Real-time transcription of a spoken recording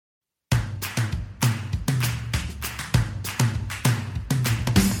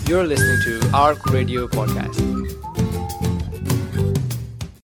You're listening to ARC Radio Podcast.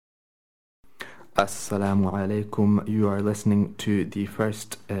 Assalamu alaikum. You are listening to the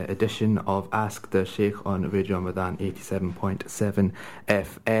first edition of Ask the Sheikh on Radio Ramadan 87.7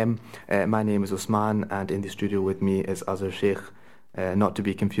 FM. My name is Usman, and in the studio with me is Azhar Sheikh, not to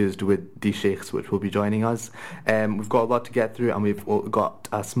be confused with the Sheikhs which will be joining us. We've got a lot to get through, and we've got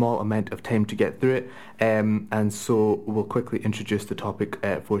a small amount of time to get through it, and so we'll quickly introduce the topic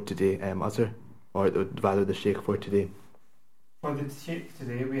for today, Azhar, or rather the Sheikh for today. For the Sheikh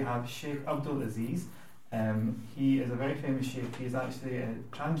today, we have Sheikh Abdul Aziz. He is a very famous Sheikh. He's actually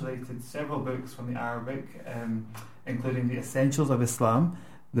translated several books from the Arabic, including the Essentials of Islam,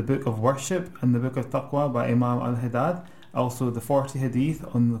 the Book of Worship, and the Book of Taqwa by Imam al-Haddad. Also the 40 Hadith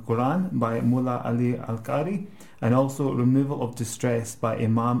on the Quran by Mullah Ali al-Qari, and also Removal of Distress by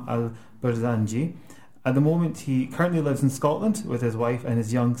Imam al-Barzanji. At the moment, he currently lives in Scotland with his wife and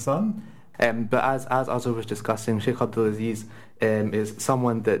his young son. But as Azhar was discussing, Sheikh Abdul Aziz is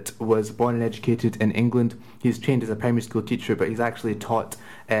someone that was born and educated in England. He's trained as a primary school teacher, but he's actually taught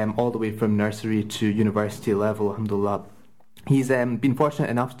all the way from nursery to university level, alhamdulillah. He's been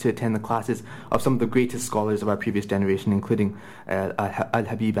fortunate enough to attend the classes of some of the greatest scholars of our previous generation, including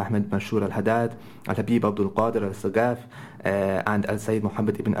Al-Habib Ahmed Mashur al-Haddad, Al-Habib Abdul Qadir al-Sagaf, and Al-Sayyid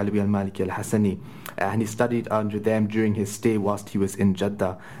Muhammad ibn Alawi al-Maliki al-Hassani. And he studied under them during his stay whilst he was in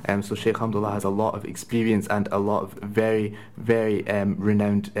Jeddah. So Sheikh Alhamdulillah has a lot of experience and a lot of very, very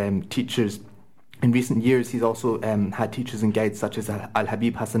renowned teachers. In recent years, he's also had teachers and guides such as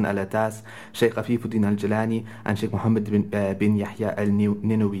Al-Habib Hassan al-Atas, Sheikh Afifuddin al-Jalani, and Sheikh Muhammad bin Yahya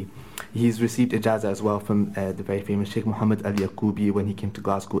al-Ninawi. He's received ijazah as well from the very famous Sheikh Muhammad al-Yaqubi when he came to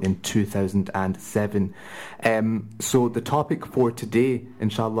Glasgow in 2007. So the topic for today,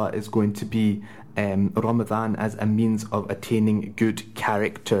 inshallah, is going to be Ramadan as a means of attaining good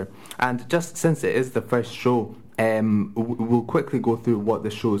character. And just since it is the first show, we'll quickly go through what the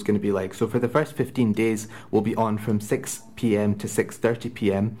show is going to be like. So for the first 15 days, we'll be on from 6 p.m. to 6:30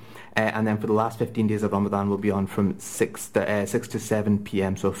 p.m. And then for the last 15 days of Ramadan, we'll be on from 6 to 7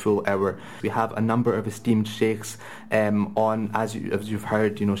 p.m. So a full hour. We have a number of esteemed sheikhs on, as you've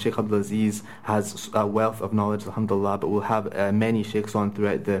heard. You know, Sheikh Abdul Aziz has a wealth of knowledge, alhamdulillah, but we'll have many sheikhs on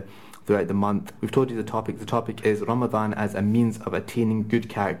throughout the month. We've told you the topic. The topic is Ramadan as a means of attaining good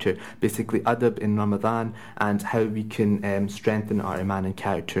character. Basically, adab in Ramadan and how we can strengthen our iman and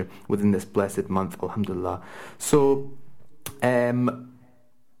character within this blessed month, alhamdulillah. So,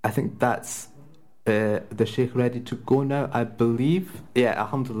 I think that's the Sheikh ready to go now, I believe. Yeah,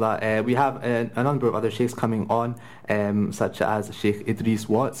 alhamdulillah. We have a number of other Sheikhs coming on, such as Sheikh Idris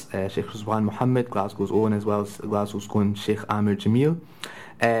Watts, Sheikh Rizwan Muhammad, Glasgow's own, as well as Glasgow's own Sheikh Amir Jamil.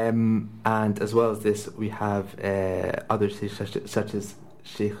 And as well as this, we have other Sheikhs such as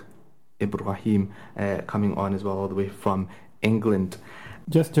Sheikh Ibrahim coming on as well, all the way from England.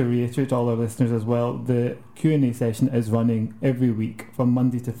 Just to reiterate to all our listeners as well, the Q&A session is running every week from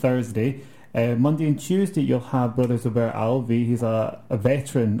Monday to Thursday. Monday and Tuesday you'll have Brother Zubair Alvi. He's a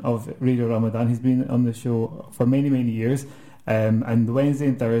veteran of Radio Ramadan. He's been on the show for many, many years. And Wednesday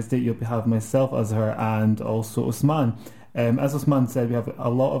and Thursday you'll have myself, Azhar, and also Usman. As Usman said, we have a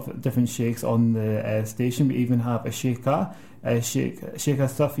lot of different sheikhs on the station. We even have a Sheikha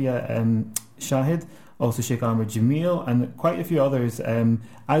Safia Shahid, also Sheikh Amr Jamil, and quite a few others.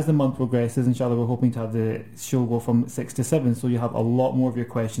 As the month progresses, inshallah, we're hoping to have the show go from 6 to 7, so you have a lot more of your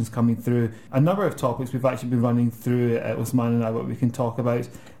questions coming through. A number of topics we've actually been running through, Usman and I, what we can talk about.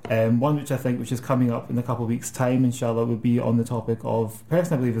 One which I think which is coming up in a couple of weeks' time, inshallah, would be on the topic of,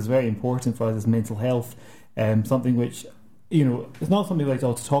 personally I believe is very important for us, is mental health. Something which, you know, it's not something we like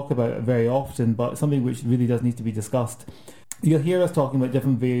to talk about very often, but something which really does need to be discussed. You'll hear us talking about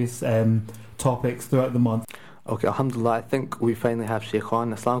different various topics throughout the month. Okay, alhamdulillah, I think we finally have Sheikh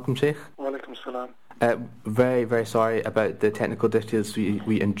on. Assalamu alaikum, Sheikh. Wa alaikum salam. Very, very sorry about the technical difficulties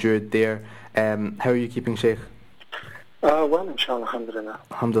we endured there. How are you keeping, Sheikh? Well, inshallah, alhamdulillah.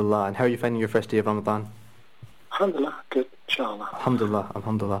 Alhamdulillah. And how are you finding your first day of Ramadan? Alhamdulillah, good, inshallah. Alhamdulillah,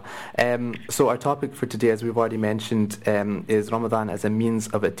 alhamdulillah. So our topic for today, as we've already mentioned, is Ramadan as a means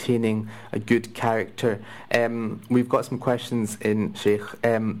of attaining a good character. We've got some questions in, Sheikh,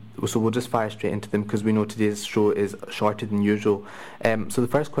 so we'll just fire straight into them because we know today's show is shorter than usual. So the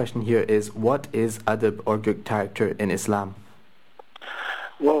first question here is, what is adab or good character in Islam?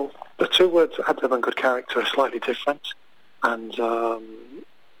 Well, the two words adab and good character are slightly different, and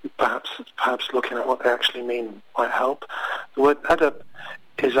perhaps looking at what they actually mean might help. The word adab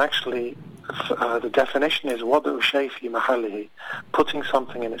is actually, the definition is wadu shay fi mahallihi, putting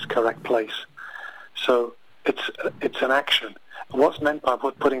something in its correct place. So it's an action. What's meant by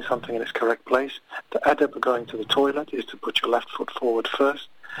putting something in its correct place? The adab of going to the toilet is to put your left foot forward first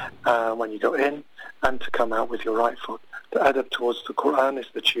when you go in, and to come out with your right foot. The adab towards the Quran is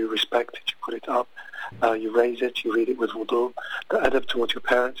that you respect it, you put it up, you raise it, you read it with wudu. The adab towards your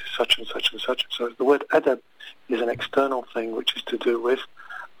parents is such and such and such. So the word adab is an external thing which is to do with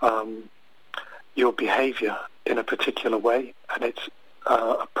your behavior in a particular way, and it's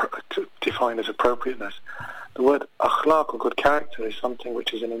defined as appropriateness. The word akhlaq, or good character, is something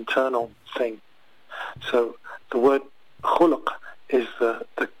which is an internal thing. So the word khuluq is the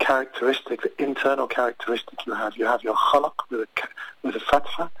characteristic, the internal characteristic you have. You have your khalaq with a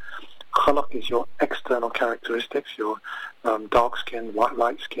fatha. Khalaq is your external characteristics, your dark-skinned,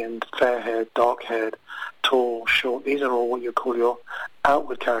 light-skinned, fair-haired, dark-haired, tall, short. These are all what you call your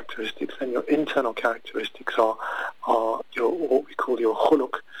outward characteristics, and your internal characteristics are your what we call your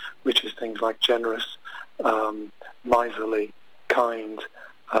khuluq, which is things like generous, miserly, kind,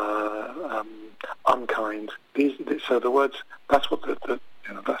 unkind. So the words, that's what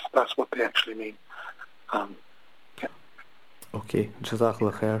that's what they actually mean. Okay,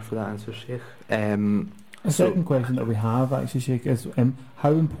 Jazakallah khair for that answer, Sheikh. A second question that we have actually, Sheikh, is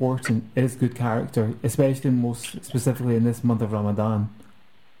how important is good character, especially most specifically in this month of Ramadan?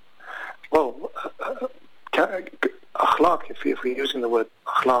 Well, akhlaq, if we're using the word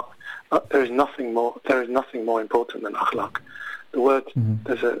akhlaq, there is nothing more important than akhlaq. The word,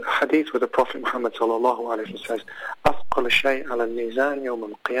 there's a hadith where the Prophet Muhammad sallallahu alaihi wasallam says, "Athqal shay' ala al-mizan yawm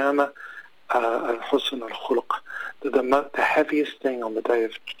al-qiyamah al-husn al-khuluq." The heaviest thing on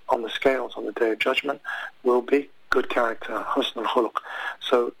the scales on the day of judgment will be good character, husn al-khuluq.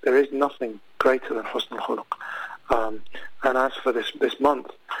 So there is nothing greater than husn al-khuluq. And as for this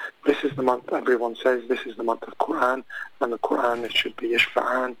month, this is the month, everyone says this is the month of Quran, and the Quran, it should be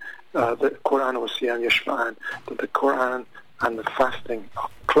yashfa'an, the Quran was siyam yashfa'an, that the Quran and the fasting are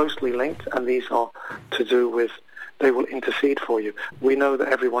closely linked, and these are to do with, they will intercede for you. We know that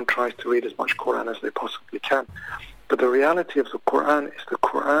everyone tries to read as much Quran as they possibly can, but the reality of the Quran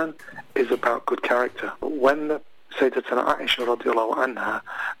is about good character. When the Sayyidatuna Aisha radiallahu anha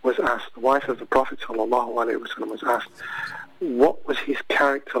was asked, the wife of the Prophet sallallahu alaihi wasallam was asked, what was his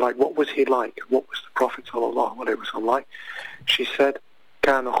character like? What was he like? What was the Prophet sallallahu alaihi wasallam like? She said,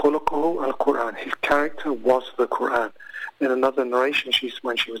 "Kana khuluquhu al-Quran." His character was the Quran. In another narration,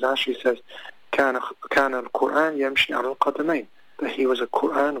 when she was asked, she says, "Kana al-Quran yamshi ala al-qadamayn." That he was a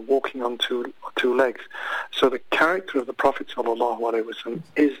Quran walking on two legs. So the character of the Prophet sallallahu alaihi wasallam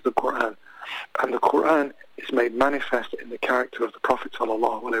is the Quran, and the Quran is made manifest in the character of the Prophet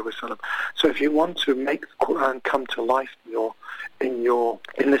sallallahu alaihi wasallam. So if you want to make the Quran come to life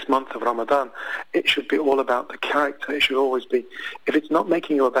in this month of Ramadan, it should be all about the character. It should always be, if it's not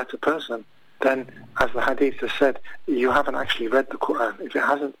making you a better person, then as the hadith has said, you haven't actually read the Quran. If it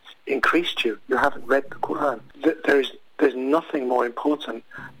hasn't increased you, you haven't read the Quran. There's nothing more important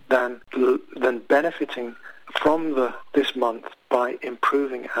than benefiting from this month by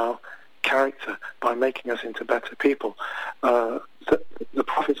improving our character, by making us into better people. The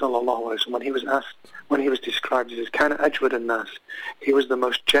Prophet sallallahu alaihi wasallam, when he was described, he says, "Kana ajwad an-nas." He was the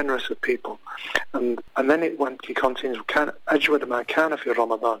most generous of people, and then he continues, "Kana ajwad ma kana fi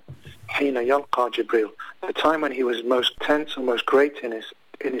Ramadan, hina yalqa Jibril." The time when he was most tense and most great in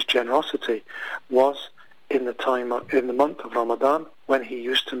his generosity was in the month of Ramadan, when he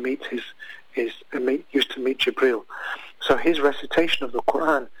used to meet Jibril. So his recitation of the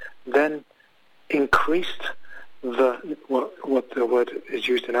Quran then increased what the word is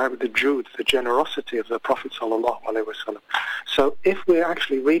used in Arabic, the jud, the generosity of the Prophet sallallahu alaihi wasallam. So if we're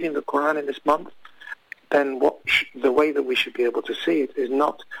actually reading the Quran in this month, then the way that we should be able to see it is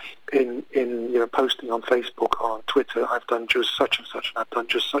not in posting on Facebook or on Twitter, "I've done just such and such, and I've done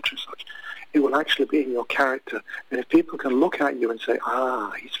just such and such." It will actually be in your character. And if people can look at you and say,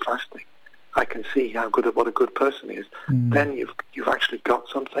 he's fasting, I can see what a good person he is, then you've actually got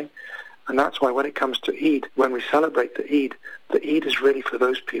something. And that's why when it comes to Eid, when we celebrate the Eid is really for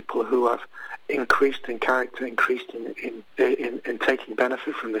those people who have increased in character, increased in taking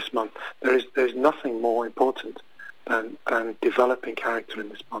benefit from this month. There's nothing more important than developing character in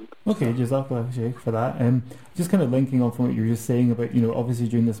this month. Okay, Jazakallah Sheikh for that. Just kind of linking on from what you were just saying about, obviously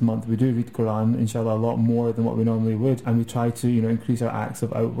during this month we do read Quran, inshallah, a lot more than what we normally would, and we try to, increase our acts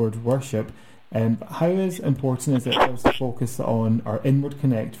of outward worship. How important is it for us to focus on our inward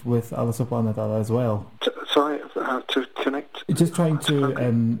connect with Allah subhanahu wa ta'ala as well? To connect? Just trying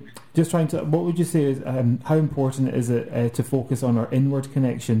to, what would you say is, how important is it to focus on our inward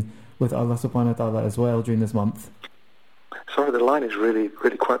connection with Allah subhanahu wa ta'ala as well during this month? Sorry, the line is really,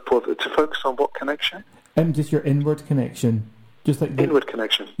 really quite poor. To focus on what connection? Just your inward connection. Just like inward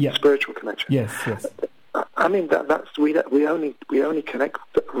connection, spiritual connection. Yes. I mean that's we only connect.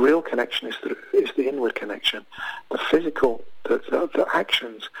 The real connection is the inward connection. The physical, the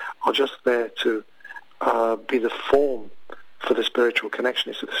actions are just there to be the form for the spiritual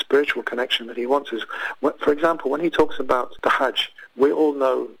connection. It's the spiritual connection that he wants. For example, when he talks about the Hajj, we all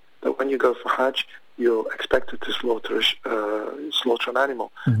know that when you go for Hajj, you're expected to slaughter an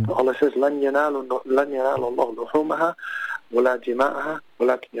animal. Mm-hmm. Allah says, لَنْ يَنَالُ اللَّهُ لُحُومَهَا وَلَا دِمَاءَهَا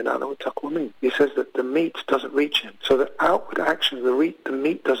وَلَكِنْ يَنَالُهُ التَّقْوَى مِنكُمْ. He says that the meat doesn't reach him. So the outward action, the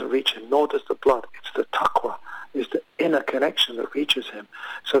meat doesn't reach him, nor does the blood. It's the taqwa, it's the inner connection that reaches him.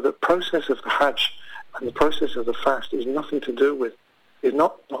 So the process of the Hajj and the process of the fast is nothing to do with,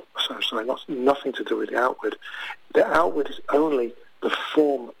 nothing to do with the outward. The outward is only the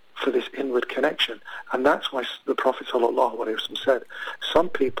form for this inward connection. And that's why the Prophet ﷺ said, some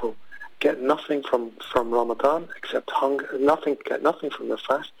people get nothing from Ramadan except hunger, get nothing from the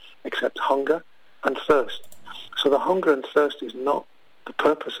fast except hunger and thirst. So the hunger and thirst is not the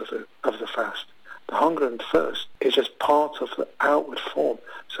purpose of the fast. The hunger and thirst is just part of the outward form.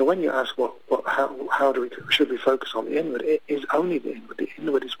 So when you ask how should we focus on the inward, it is only the inward. The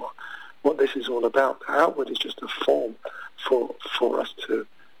inward is what this is all about. The outward is just a form for us to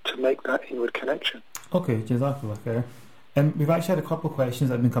make that inward connection. Okay, Jazakallah khair. We've actually had a couple of questions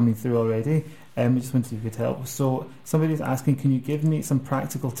that have been coming through already. I just wanted to see if you could help. So somebody's asking, can you give me some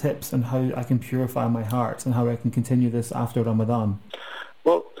practical tips on how I can purify my heart and how I can continue this after Ramadan?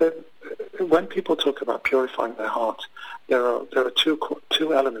 Well, when people talk about purifying their heart, there are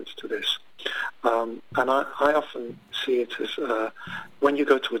two elements to this. And I often see it as when you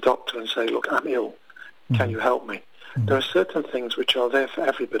go to a doctor and say, look, I'm ill, can you help me? There are certain things which are there for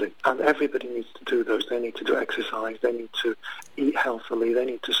everybody, and everybody needs to do those. They need to do exercise, they need to eat healthily, they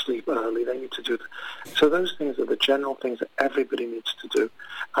need to sleep early, they need to do... So those things are the general things that everybody needs to do.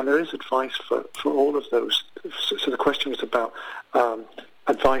 And there is advice for all of those. So the question was about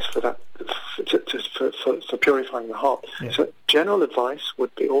advice for that, for purifying the heart. Yeah. So general advice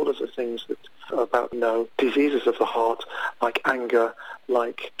would be all of the things that are about, diseases of the heart, like anger,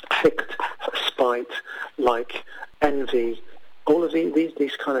 like hiqd, spite, like envy, all of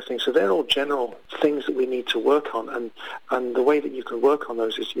these kind of things. So they're all general things that we need to work on, and the way that you can work on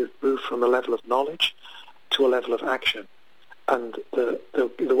those is you move from a level of knowledge to a level of action. And the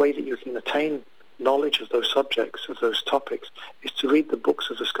way that you can attain knowledge of those subjects, of those topics, is to read the books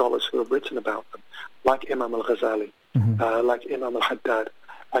of the scholars who have written about them, like Imam al-Ghazali, like Imam al-Haddad,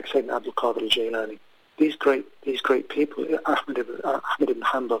 like Sayyidina Abdul Qadir al-Jilani. These great people, Ahmad ibn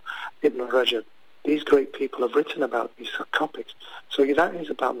Hanbal, Ibn Rajab, these great people have written about these topics. So that is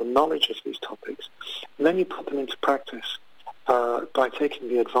about the knowledge of these topics. And then you put them into practice by taking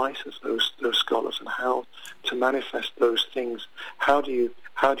the advice of those scholars and how to manifest those things. How do you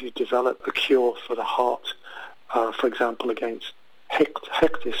develop a cure for the heart, for example, against hiqd?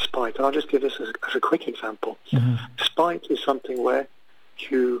 Hiqd is spite. And I'll just give this as a quick example. Spite is something where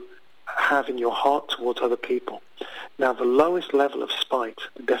you have in your heart towards other people. Now, the lowest level of spite,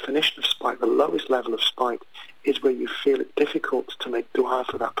 the definition of spite, the lowest level of spite is where you feel it difficult to make dua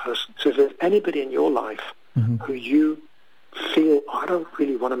for that person. So if there's anybody in your life who you feel, I don't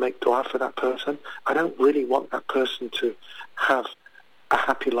really want to make dua for that person, I don't really want that person to have a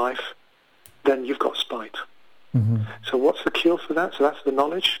happy life, then you've got spite. So what's the cure for that? So that's the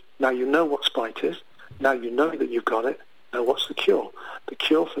knowledge. Now you know what spite is. Now you know that you've got it. Now what's the cure? The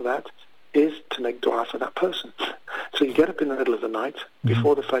cure for that is to make dua for that person. So you get up in the middle of the night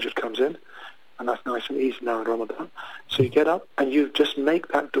before the Fajr comes in, and that's nice and easy now in Ramadan. So you get up and you just make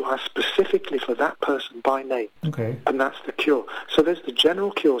that dua specifically for that person by name. Okay. And that's the cure. So there's the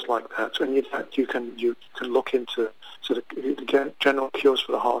general cures like that, and you can look into. So the general cures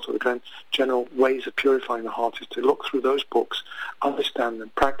for the heart, or the general ways of purifying the heart, is to look through those books, understand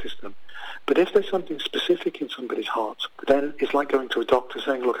them, practice them. But if there's something specific in somebody's heart, then it's like going to a doctor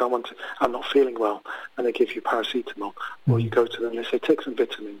saying, look, I'm not feeling well, and they give you paracetamol. Or you go to them and they say, take some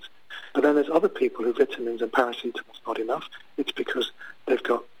vitamins. But then there's other people who vitamins and paracetamol's not enough. It's because they've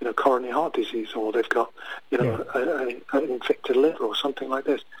got, coronary heart disease, or they've got, an infected liver or something like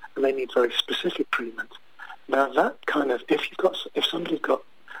this, and they need very specific treatment. Now that kind of, if somebody's got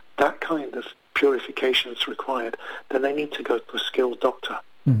that kind of purification that's required, then they need to go to a skilled doctor.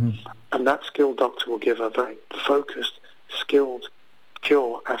 And that skilled doctor will give a very focused, skilled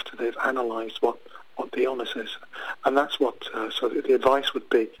cure after they've analysed what the illness is. And that's what, so the advice would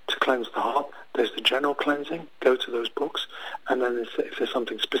be to cleanse the heart. There's the general cleansing, go to those books, and then if there's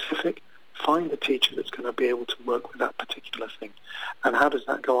something specific, find a teacher that's going to be able to work with that particular thing. And how does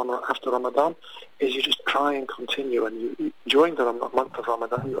that go on after Ramadan? Is you just try and continue, and you, during the month of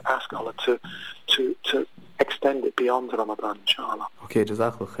Ramadan, you ask Allah to extend it beyond Ramadan, inshallah. Okay,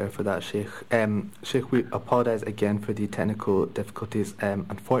 Jazakallah khair for that, Sheikh. Sheikh, we apologise again for the technical difficulties.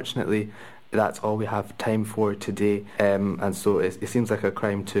 Unfortunately, that's all we have time for today, and so it seems like a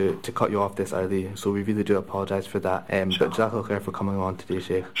crime to cut you off this early, so we really do apologise for that. But Jazakallah khair for coming on today,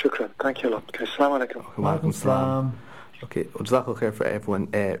 Sheikh. Shukran, thank you a lot. Okay, Assalamu alaikum. Wa alaikum salam. Okay, well, Jazakallah khair for everyone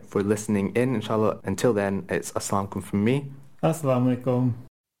for listening in, inshallah. Until then, it's Assalamu alaikum from me. Assalamu alaikum.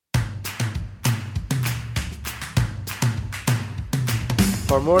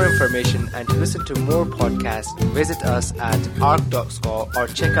 For more information and to listen to more podcasts, visit us at arc.score or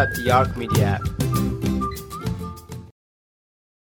check out the Arc Media app.